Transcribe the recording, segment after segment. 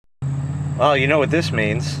Well, you know what this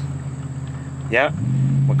means. Yeah,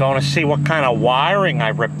 we're going to see what kind of wiring I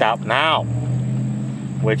ripped out now.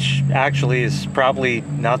 Which actually is probably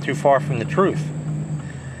not too far from the truth.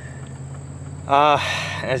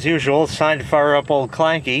 As usual, it's time to fire up Old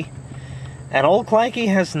Clanky. And Old Clanky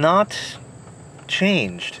has not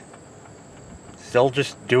changed. Still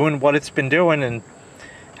just doing what it's been doing and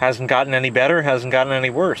hasn't gotten any better, hasn't gotten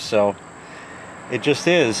any worse. So it just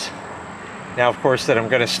is. Now, of course, that I'm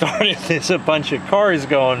going to start it, there's a bunch of cars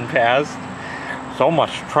going past. So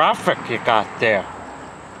much traffic you got there.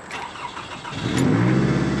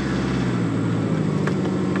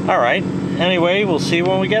 Alright, anyway, we'll see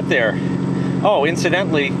when we get there. Oh,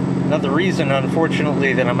 incidentally, another reason,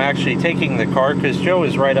 unfortunately, that I'm actually taking the car, because Joe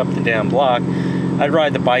is right up the damn block. I'd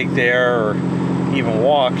ride the bike there, or even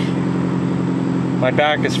walk. My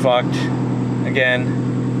back is fucked.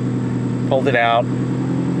 Again, pulled it out.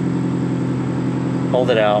 Pulled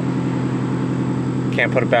it out.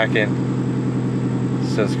 Can't put it back in.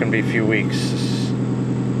 So it's going to be a few weeks.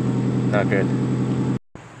 Not good.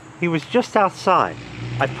 He was just outside.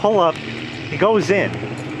 I pull up, he goes in,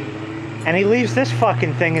 and he leaves this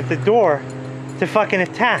fucking thing at the door to fucking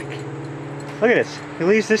attack. Look at this. He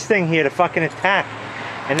leaves this thing here to fucking attack.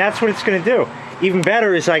 And that's what it's gonna do. Even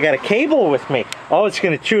better is I got a cable with me. Oh, it's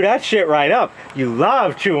gonna chew that shit right up. You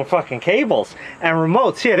love chewing fucking cables. And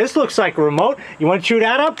remotes. Here, this looks like a remote. You wanna chew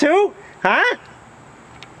that up too? Huh?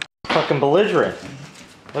 Fucking belligerent.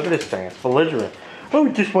 Look at this thing, it's belligerent. Oh,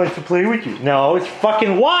 it just wants to play with you. No, it's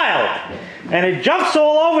fucking wild. And it jumps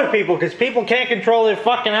all over people because people can't control their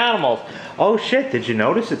fucking animals. Oh shit, did you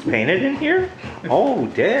notice it's painted in here? Oh,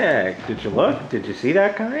 dick. Did you look? Did you see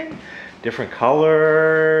that kind? Different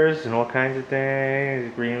colors and all kinds of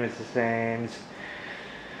things. Green is the same.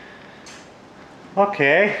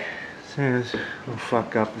 Okay. So there's a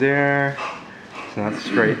fuck up there. It's not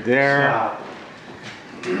straight there.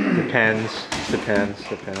 Depends.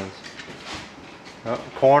 Oh,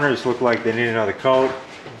 corners look like they need another coat.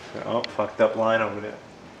 Oh, fucked up line over there.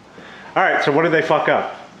 Alright, so what did they fuck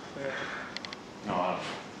up? No,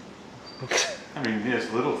 I mean, there's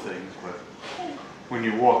little things, but when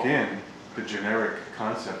you walk in, the generic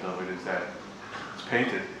concept of it is that it's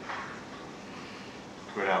painted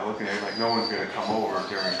without looking at it. Like, no one's going to come over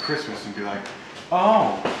during Christmas and be like,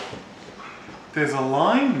 oh, there's a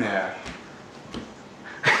line there.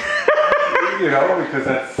 You know, because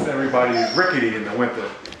that's everybody's rickety in the winter,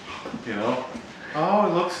 you know. Oh,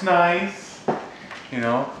 it looks nice, you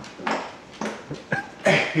know.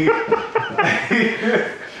 And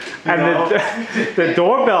the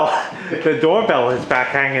doorbell is back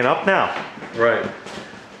hanging up now. Right.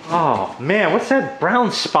 Oh man, what's that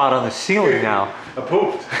brown spot on the ceiling now? I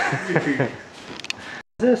pooped. What's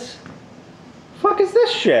this? Fuck is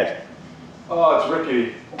this shit? Oh, it's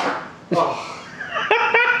rickety. Oh.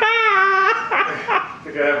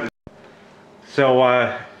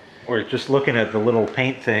 So we're just looking at the little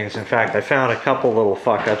paint things. In fact, I found a couple little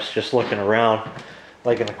fuck ups just looking around,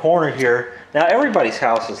 like in the corner here. Now everybody's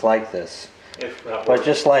house is like this, but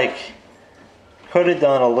just like could have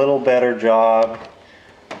done a little better job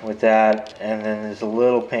with that. And then there's a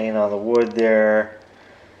little paint on the wood there,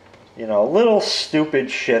 you know, little stupid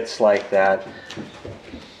shits like that.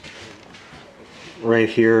 Right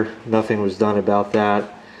here, nothing was done about that,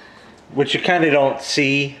 which you kind of don't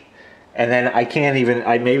see. And then I can't even,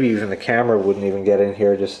 maybe even the camera wouldn't even get in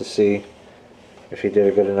here just to see if he did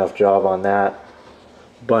a good enough job on that.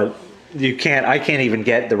 But you can't, I can't even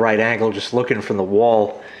get the right angle just looking from the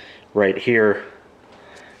wall right here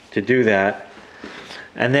to do that.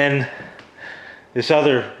 And then this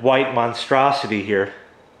other white monstrosity here,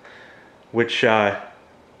 which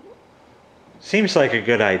seems like a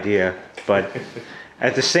good idea, but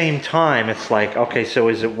at the same time it's like, okay, so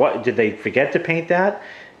is it, what, did they forget to paint that?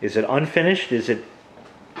 Is it unfinished? Is it,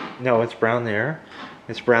 no, it's brown there,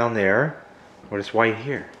 it's brown there, but it's white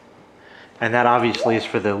here. And that obviously is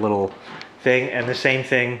for the little thing, and the same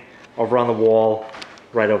thing over on the wall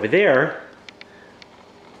right over there.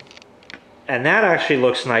 And that actually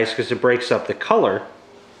looks nice because it breaks up the color.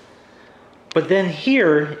 But then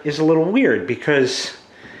here is a little weird because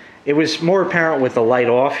it was more apparent with the light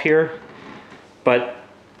off here, but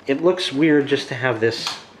it looks weird just to have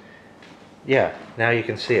this. Yeah, now you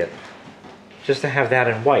can see it. Just to have that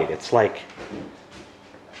in white. It's like,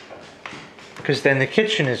 because then the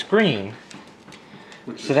kitchen is green,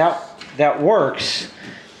 so that works.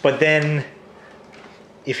 But then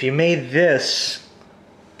if you made this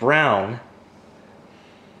brown,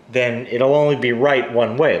 then it'll only be right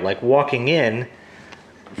one way. Like walking in,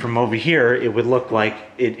 from over here, it would look like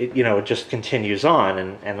it you know, it just continues on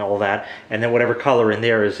and all that, and then whatever color in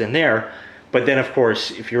there is in there. But then, of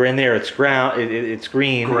course, if you're in there, it's it's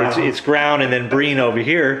green, it's ground, and then green over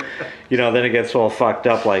here. You know, then it gets all fucked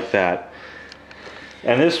up like that.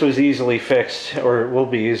 And this was easily fixed, or will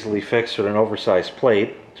be easily fixed with an oversized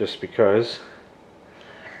plate, just because.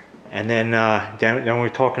 And then we're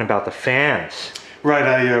talking about the fans. Right,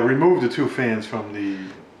 I removed the 2 fans from the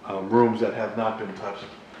rooms that have not been touched.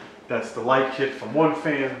 That's the light kit from one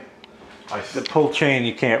fan. The pull chain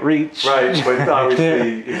you can't reach. Right, but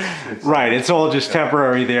obviously it's right, it's all just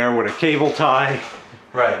temporary there with a cable tie.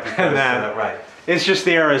 Right, because, And that, right. It's just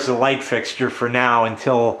there as a light fixture for now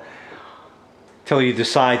until you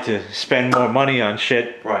decide to spend more money on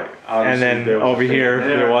shit. Right. And then over here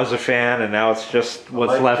there was a fan, and now it's just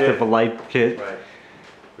what's left of a light kit. Right.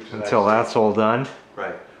 Until that's all done.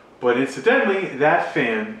 Right. But incidentally, that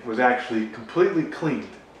fan was actually completely cleaned,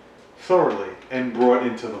 thoroughly, and brought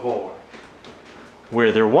into the hallway.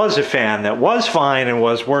 Where there was a fan that was fine and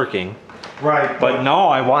was working. Right. But no,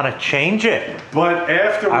 I want to change it. But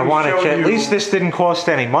after we show you, at least this didn't cost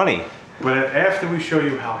any money. But after we show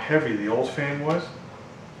you how heavy the old fan was,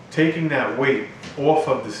 taking that weight off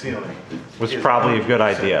of the ceiling was probably a good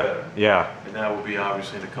idea. better. Yeah. And that will be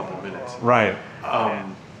obviously in a couple of minutes. Right.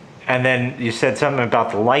 And then you said something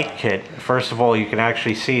about the light kit. First of all, you can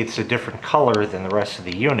actually see it's a different color than the rest of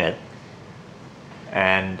the unit.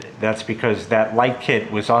 And that's because that light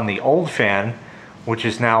kit was on the old fan, which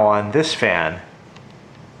is now on this fan.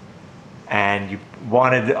 And you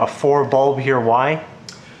wanted a 4 bulb here, why?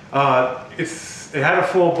 It had a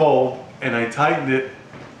 4 bulb, and I tightened it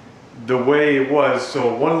the way it was,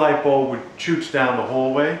 so one light bulb would shoot down the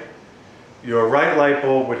hallway. Your right light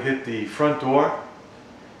bulb would hit the front door,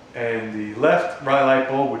 and the left right light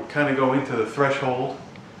bulb would kind of go into the threshold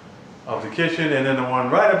of the kitchen, and then the one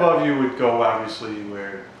right above you would go obviously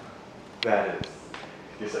where that is.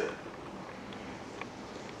 You see.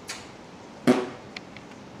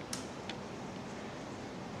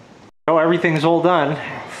 So everything's all done.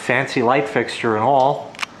 Fancy light fixture and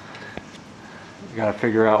all. We gotta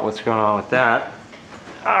figure out what's going on with that.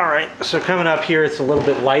 All right, so coming up here, it's a little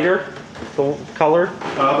bit lighter, the color.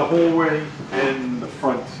 The hallway and the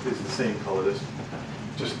front is the same color. This,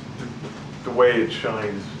 just the way it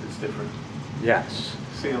shines is different. Yes.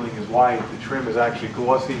 The ceiling is white. The trim is actually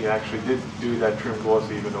glossy. You actually did do that trim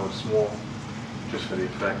glossy, even though it's small, just for the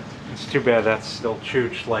effect. It's too bad that's still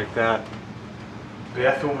chooched like that.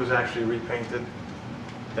 Bathroom was actually repainted.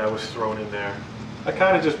 That was thrown in there. I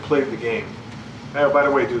kind of just played the game. Oh, by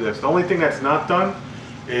the way, do this. The only thing that's not done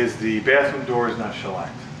is the bathroom door is not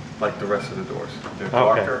shellacked, like the rest of the doors. They're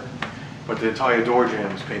darker, but the entire door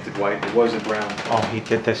jamb is painted white. It wasn't brown. Oh, he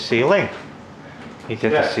did the ceiling. He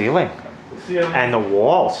did the ceiling. The ceiling. And the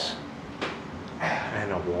walls.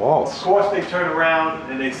 And the walls. Of course, they turn around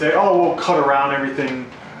and they say, oh, we'll cut around everything.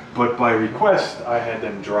 But by request, I had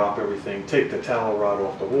them drop everything, take the towel rod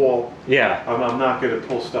off the wall. Yeah. I'm not going to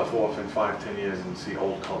pull stuff off in 5-10 years and see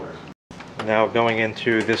old colors. Now going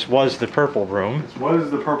into, this was the purple room. This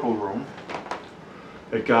was the purple room.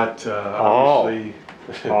 It got obviously,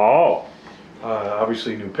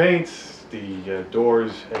 obviously new paints. The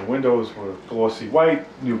doors and windows were glossy white.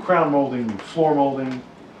 New crown molding, new floor molding.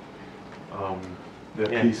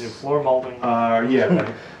 New floor molding.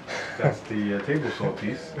 That's the table saw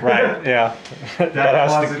piece. Right. Yeah.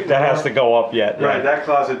 that has to go up yet. Right. That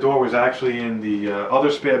closet door was actually in the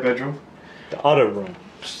other spare bedroom. The other room.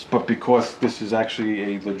 But because this is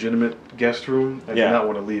actually a legitimate guest room, I did not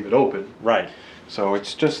want to leave it open. Right. So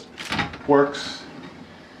it's just works.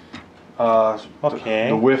 Okay.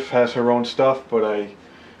 The whiff has her own stuff, but I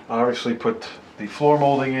obviously put the floor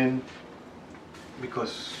molding in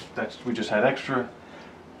because we just had extra.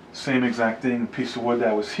 Same exact thing, piece of wood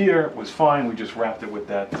that was here was fine. We just wrapped it with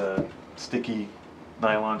that sticky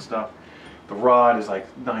nylon stuff. The rod is like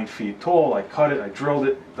 9 feet tall. I cut it, I drilled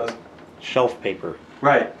it. Doesn't shelf paper.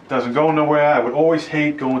 Right, doesn't go nowhere. I would always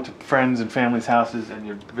hate going to friends and family's houses and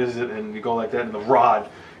you visit and you go like that and the rod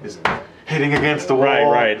is hitting against the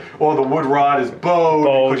wall. Right. Or the wood rod is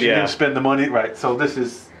bowed because you didn't spend the money. Right, so this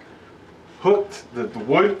is hooked, the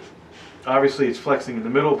wood. Obviously it's flexing in the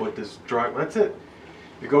middle, but this dry, that's it.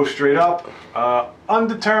 It goes straight up.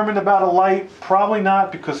 Undetermined about a light, probably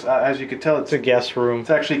not because as you can tell it's a guest room.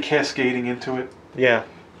 It's actually cascading into it. Yeah.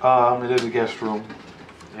 It is a guest room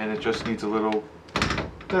and it just needs a little,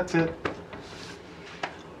 that's it.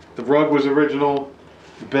 The rug was original.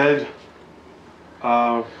 The bed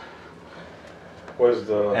was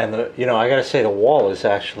the... And I gotta say the wall is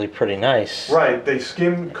actually pretty nice. Right, they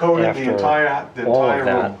skim coated the entire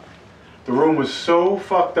room. The room was so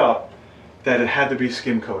fucked up that it had to be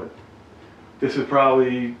skim coated. This is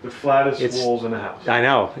probably the flattest walls in the house. I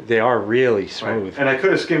know, they are really smooth. Right. And I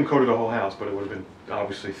could have skim coated the whole house, but it would have been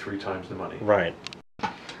obviously 3 times the money. Right.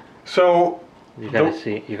 So you gotta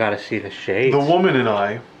see the shades. The woman and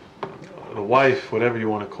I, the wife, whatever you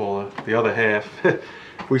want to call her, the other half,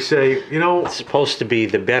 we say, you know, it's supposed to be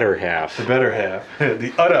the better half. The better half.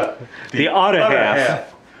 the other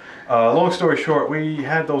half. Long story short, we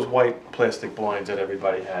had those white plastic blinds that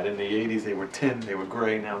everybody had. In the 80s, they were tin, they were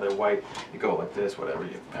gray, now they're white. You go like this, whatever,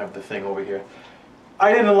 you have the thing over here.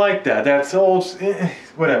 I didn't like that. That's old,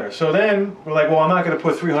 whatever. So then we're like, well, I'm not going to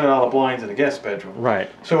put $300 blinds in a guest bedroom. Right.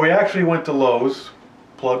 So we actually went to Lowe's,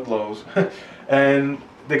 plugged Lowe's, and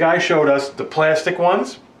the guy showed us the plastic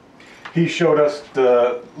ones. He showed us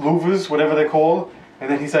the louvers, whatever they're called, and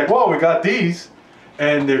then he's like, whoa, we got these.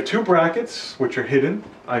 And they're 2 brackets, which are hidden.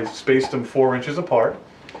 I spaced them 4 inches apart.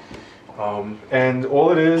 And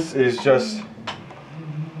all it is just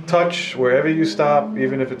touch wherever you stop,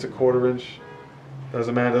 even if it's a 1/4 inch.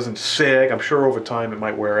 Doesn't matter, it doesn't sag. I'm sure over time it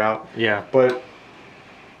might wear out. Yeah. But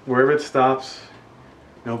wherever it stops,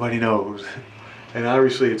 nobody knows. And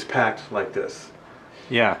obviously it's packed like this.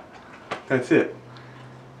 Yeah. That's it.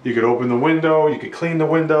 You could open the window, you could clean the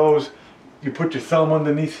windows, you put your thumb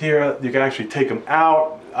underneath here, you can actually take them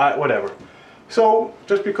out, whatever. So,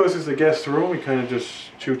 just because it's a guest room, we kind of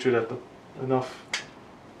just chooch it at enough.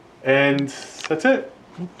 And that's it.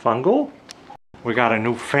 Fungal? We got a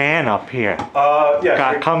new fan up here.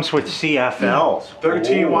 Yeah. Comes with CFLs.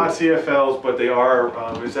 13 watt CFLs, but they are,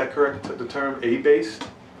 is that correct, the term A-based?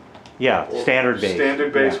 Yeah, standard base.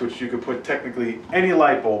 Standard base, yeah. which you could put technically any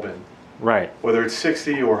light bulb in. Right. Whether it's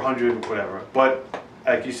 60 or 100, whatever. But,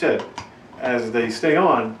 like you said, as they stay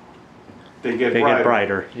on, they get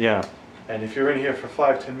brighter. Yeah. And if you're in here for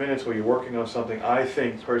 5-10 minutes while you're working on something, I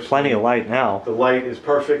think personally, plenty of light now. The light is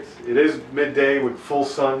perfect. It is midday with full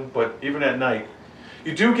sun, but even at night,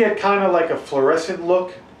 you do get kind of like a fluorescent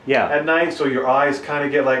look. Yeah. At night, so your eyes kind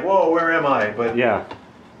of get like, whoa, where am I? But yeah.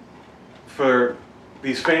 For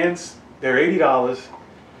these fans, they're $80.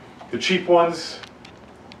 The cheap ones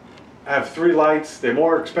have 3 lights. The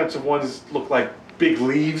more expensive ones look like big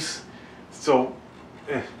leaves. So,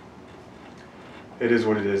 it is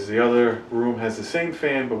what it is. The other room has the same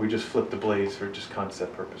fan, but we just flipped the blades for just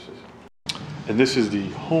concept purposes. And this is the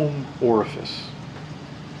home orifice.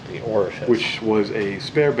 The orifice. Which was a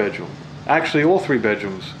spare bedroom. Actually, all 3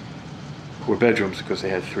 bedrooms were bedrooms because they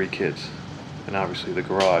had 3 kids. And obviously the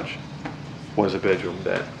garage was a bedroom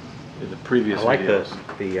that in the previous I like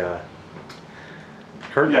videos. the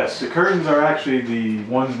curtains. Yes, the curtains are actually the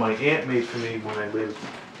ones my aunt made for me when I lived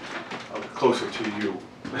closer to you.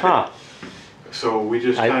 Huh. So we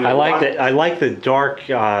just kind of... I like the dark,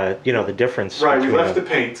 you know, the difference. Right, we left the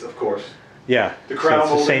paint, of course. Yeah. The crown so it's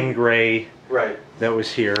the molding. same gray. Right. That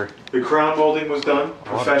was here. The crown molding was done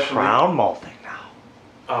professionally. Crown molding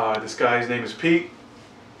now. This guy's name is Pete.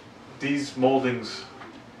 These moldings,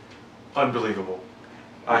 unbelievable.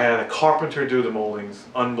 I had a carpenter do the moldings,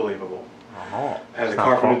 unbelievable. Oh, had a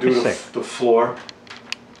carpenter do the floor.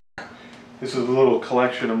 This is a little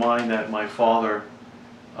collection of mine that my father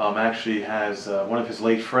actually has. One of his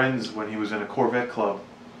late friends, when he was in a Corvette club,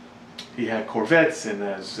 he had Corvettes, and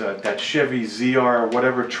there's that Chevy ZR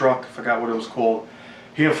whatever truck, I forgot what it was called.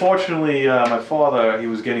 He unfortunately, my father, he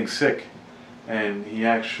was getting sick, and he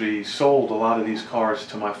actually sold a lot of these cars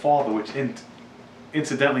to my father, which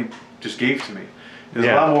incidentally just gave to me. There's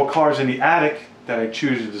a lot more cars in the attic that I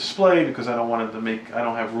choose to display because I don't want it to make, I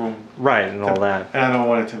don't have room. Right, and all that. And I don't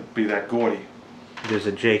want it to be that gaudy. There's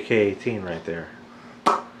a JK18 right there.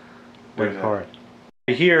 Big card.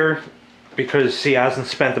 Here, because he hasn't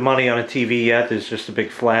spent the money on a TV yet, there's just a big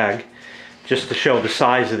flag. Just to show the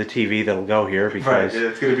size of the TV that'll go here, because right,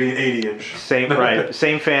 it's going to be an 80-inch. Same, right?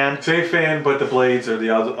 Same fan. Same fan, but the blades are the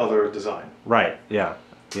other design. Right. Yeah.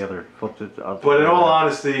 The other flipped it up. But in all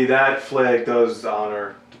honesty, that flag does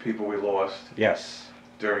honor the people we lost. Yes.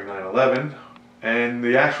 During 9/11, and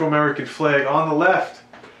the actual American flag on the left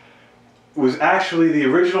was actually the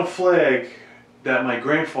original flag that my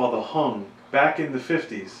grandfather hung back in the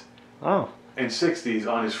 50s. Oh. And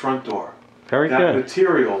 60s on his front door. Very good. That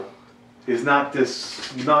material is not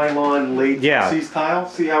this nylon late tile.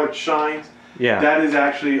 See how it shines? Yeah. That is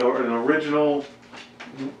actually an original,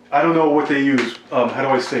 I don't know what they use, how do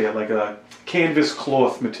I say it, like a canvas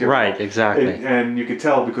cloth material. Right, exactly. And you can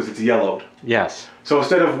tell because it's yellowed. Yes. So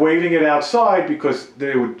instead of waving it outside because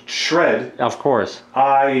they would shred. Of course.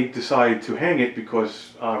 I decided to hang it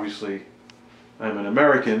because obviously I'm an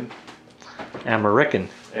American. American.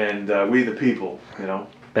 And we the people, you know.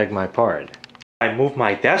 Beg my pardon. I moved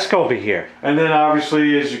my desk over here. And then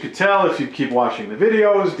obviously, as you could tell, if you keep watching the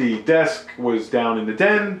videos, the desk was down in the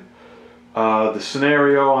den. The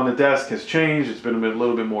scenario on the desk has changed. It's been a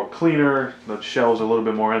little bit more cleaner. The shelves are a little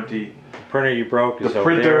bit more empty. The printer you broke is The over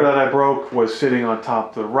printer there. that I broke was sitting on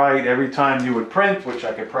top to the right. Every time you would print, which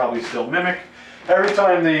I could probably still mimic, every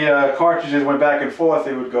time the cartridges went back and forth,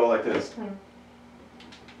 they would go like this.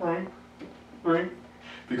 Because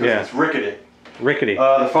it's rickety. Rickety.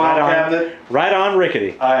 The file cabinet. Right on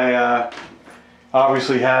rickety. I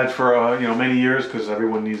obviously had for many years because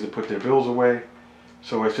everyone needs to put their bills away.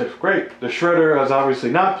 So I said, great. The shredder is obviously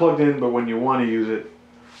not plugged in, but when you want to use it,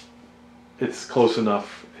 it's close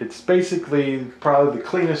enough. It's basically probably the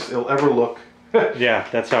cleanest it'll ever look. Yeah,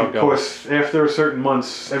 that's how it goes. Of course, after certain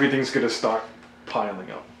months, everything's going to start piling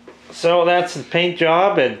up. So that's the paint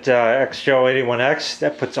job at XJoe81X.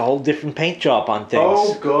 That puts a whole different paint job on things.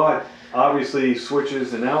 Oh, God. Obviously,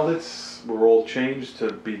 switches and outlets were all changed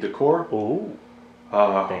to be decor. Ooh.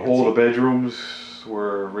 All the bedrooms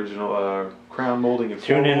were original crown molding and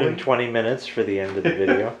floor Tune in molding. 20 minutes for the end of the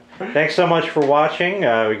video. Thanks so much for watching.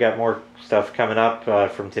 We got more stuff coming up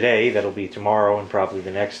from today. That'll be tomorrow and probably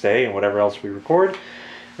the next day and whatever else we record.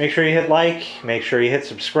 Make sure you hit like, make sure you hit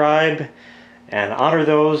subscribe, and honor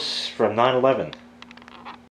those from 9/11.